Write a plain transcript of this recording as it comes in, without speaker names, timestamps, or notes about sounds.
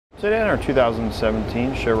Today in our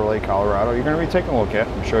 2017 Chevrolet Colorado, you're going to be taking a look at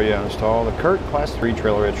and show you how to install the CURT Class 3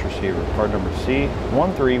 Trailer Hitch Receiver, part number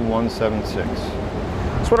C13176.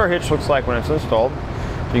 That's what our hitch looks like when it's installed.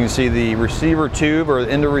 You can see the receiver tube, or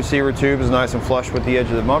the end of receiver tube, is nice and flush with the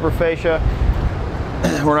edge of the bumper fascia.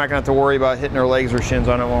 We're not going to have to worry about hitting our legs or shins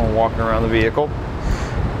on it when we're walking around the vehicle.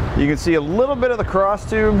 You can see a little bit of the cross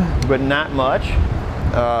tube, but not much.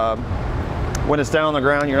 When it's down on the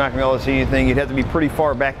ground, you're not going to be able to see anything. You'd have to be pretty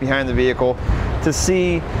far back behind the vehicle to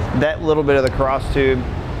see that little bit of the cross tube.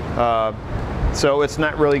 So it's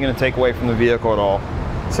not really going to take away from the vehicle at all.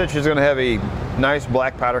 This hitch is going to have a nice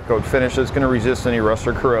black powder coat finish that's going to resist any rust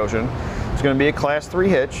or corrosion. It's going to be a Class 3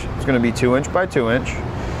 hitch. It's going to be 2" by 2".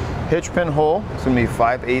 Hitch pin hole, it's going to be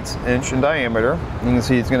 5/8 inch in diameter. You can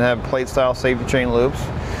see it's going to have plate style safety chain loops.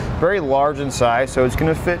 Very large in size, so it's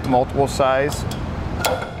going to fit multiple size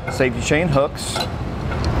safety chain hooks.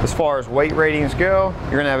 As far as weight ratings go,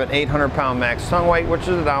 you're going to have an 800-pound max tongue weight, which is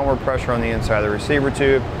the downward pressure on the inside of the receiver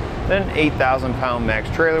tube, then 8,000-pound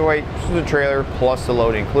max trailer weight, which is the trailer plus the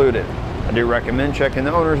load included. I do recommend checking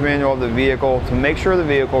the owner's manual of the vehicle to make sure the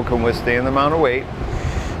vehicle can withstand the amount of weight.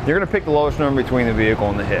 You're going to pick the lowest number between the vehicle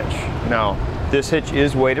and the hitch. Now, this hitch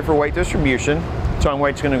is weighted for weight distribution. Tongue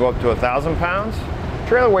weight's going to go up to 1,000 pounds.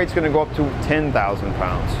 Trailer weight's going to go up to 10,000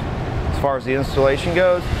 pounds. As far as the installation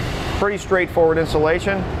goes, pretty straightforward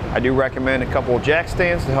installation. I do recommend a couple of jack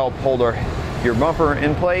stands to help hold your bumper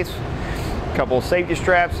in place, a couple of safety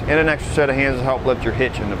straps, and an extra set of hands to help lift your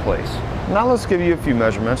hitch into place. Now let's give you a few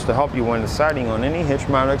measurements to help you when deciding on any hitch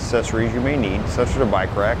mounted accessories you may need, such as a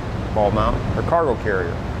bike rack, ball mount, or cargo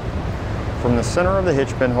carrier. From the center of the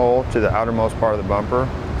hitch pin hole to the outermost part of the bumper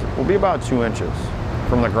will be about 2 inches.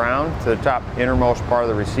 From the ground to the top innermost part of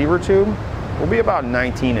the receiver tube will be about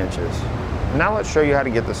 19 inches. Now let's show you how to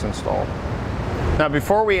get this installed. Now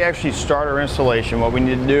before we actually start our installation, what we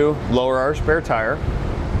need to do, lower our spare tire.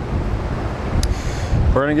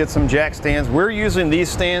 We're going to get some jack stands. We're using these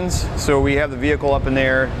stands so we have the vehicle up in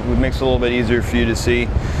there. It makes it a little bit easier for you to see.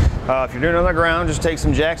 If you're doing it on the ground, just take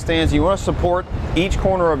some jack stands. You want to support each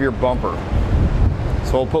corner of your bumper.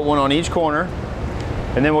 So we'll put one on each corner.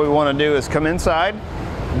 And then what we want to do is come inside.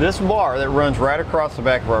 This bar that runs right across the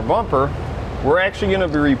back of our bumper, we're actually going to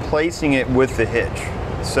be replacing it with the hitch.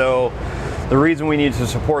 So the reason we need to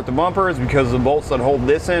support the bumper is because the bolts that hold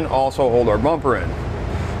this in also hold our bumper in.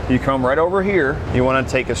 You come right over here, you want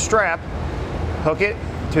to take a strap, hook it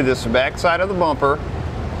to this back side of the bumper,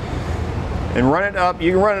 and run it up.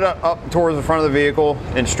 You can run it up towards the front of the vehicle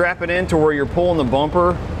and strap it in to where you're pulling the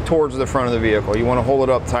bumper towards the front of the vehicle. You want to hold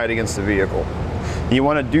it up tight against the vehicle. You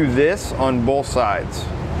want to do this on both sides.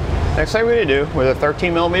 Next thing we need to do, with a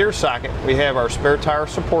 13mm socket, we have our spare tire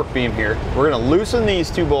support beam here. We're going to loosen these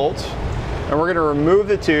 2 bolts, and we're going to remove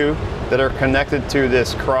the 2 that are connected to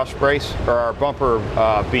this cross brace, or our bumper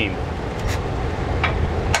beam.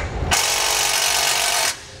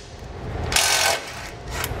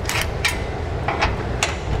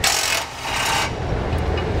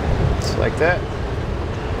 Just like that.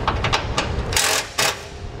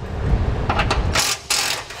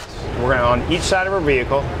 We're going to, on each side of our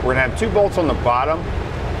vehicle, we're going to have 2 bolts on the bottom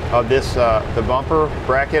of this, the bumper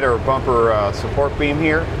bracket or bumper support beam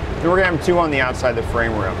here. And we're going to have 2 on the outside of the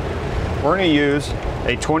frame rail. We're going to use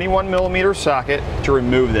a 21mm socket to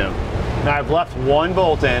remove them. Now I've left 1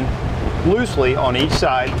 bolt in loosely on each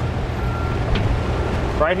side.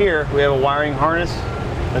 Right here we have a wiring harness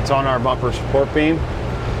that's on our bumper support beam.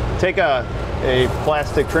 Take a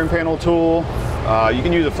plastic trim panel tool. You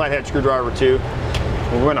can use a flathead screwdriver too.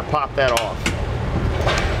 We're going to pop that off.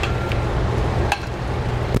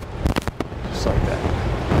 Just like that.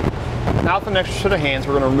 Now with an extra set of hands,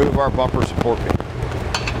 we're going to remove our bumper support beam.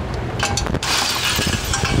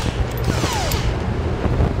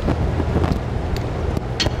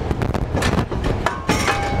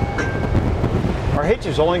 Our hitch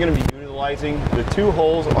is only going to be utilizing the 2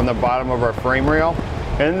 holes on the bottom of our frame rail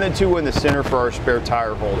and the 2 in the center for our spare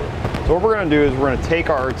tire holder. So what we're going to do is we're going to take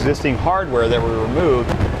our existing hardware that we removed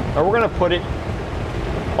and we're going to put it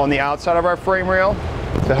on the outside of our frame rail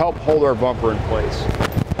to help hold our bumper in place.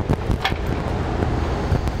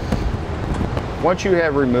 Once you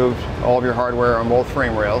have removed all of your hardware on both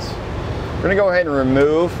frame rails, we're going to go ahead and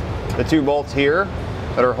remove the 2 bolts here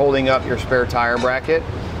that are holding up your spare tire bracket.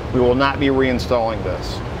 We will not be reinstalling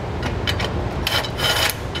this.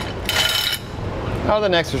 Now with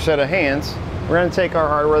an extra set of hands, we're going to take our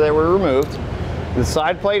hardware that we removed. The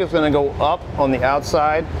side plate is going to go up on the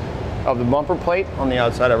outside of the bumper plate on the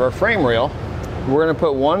outside of our frame rail. We're going to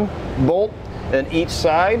put 1 bolt in each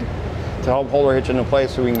side to help hold our hitch into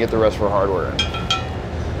place so we can get the rest of our hardware in.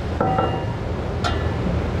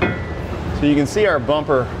 So you can see our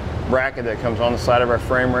bumper bracket that comes on the side of our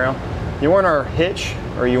frame rail. You want our hitch,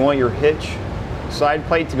 or you want your hitch side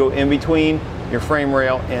plate to go in between your frame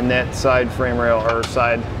rail and that side frame rail or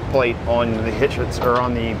side plate on the hitch or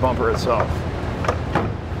on the bumper itself.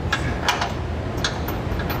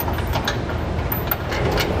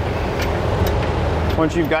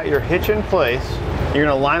 Once you've got your hitch in place, you're going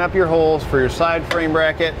to line up your holes for your side frame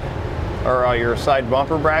bracket or your side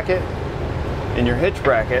bumper bracket and your hitch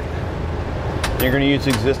bracket. You're going to use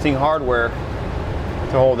existing hardware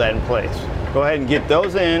to hold that in place. Go ahead and get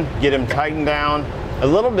those in, get them tightened down a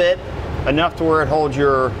little bit, enough to where it holds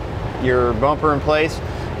your bumper in place.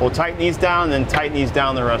 We'll tighten these down and then tighten these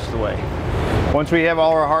down the rest of the way. Once we have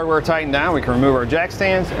all our hardware tightened down, we can remove our jack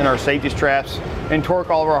stands and our safety straps and torque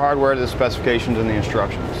all of our hardware to the specifications and the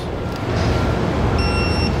instructions.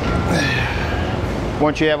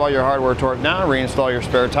 Once you have all your hardware torqued down, reinstall your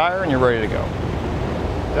spare tire and you're ready to go.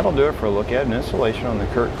 That'll do it for a look at an installation on the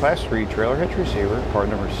CURT Class 3 Trailer Hitch Receiver, part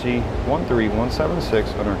number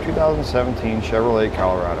C13176 on our 2017 Chevrolet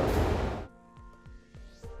Colorado.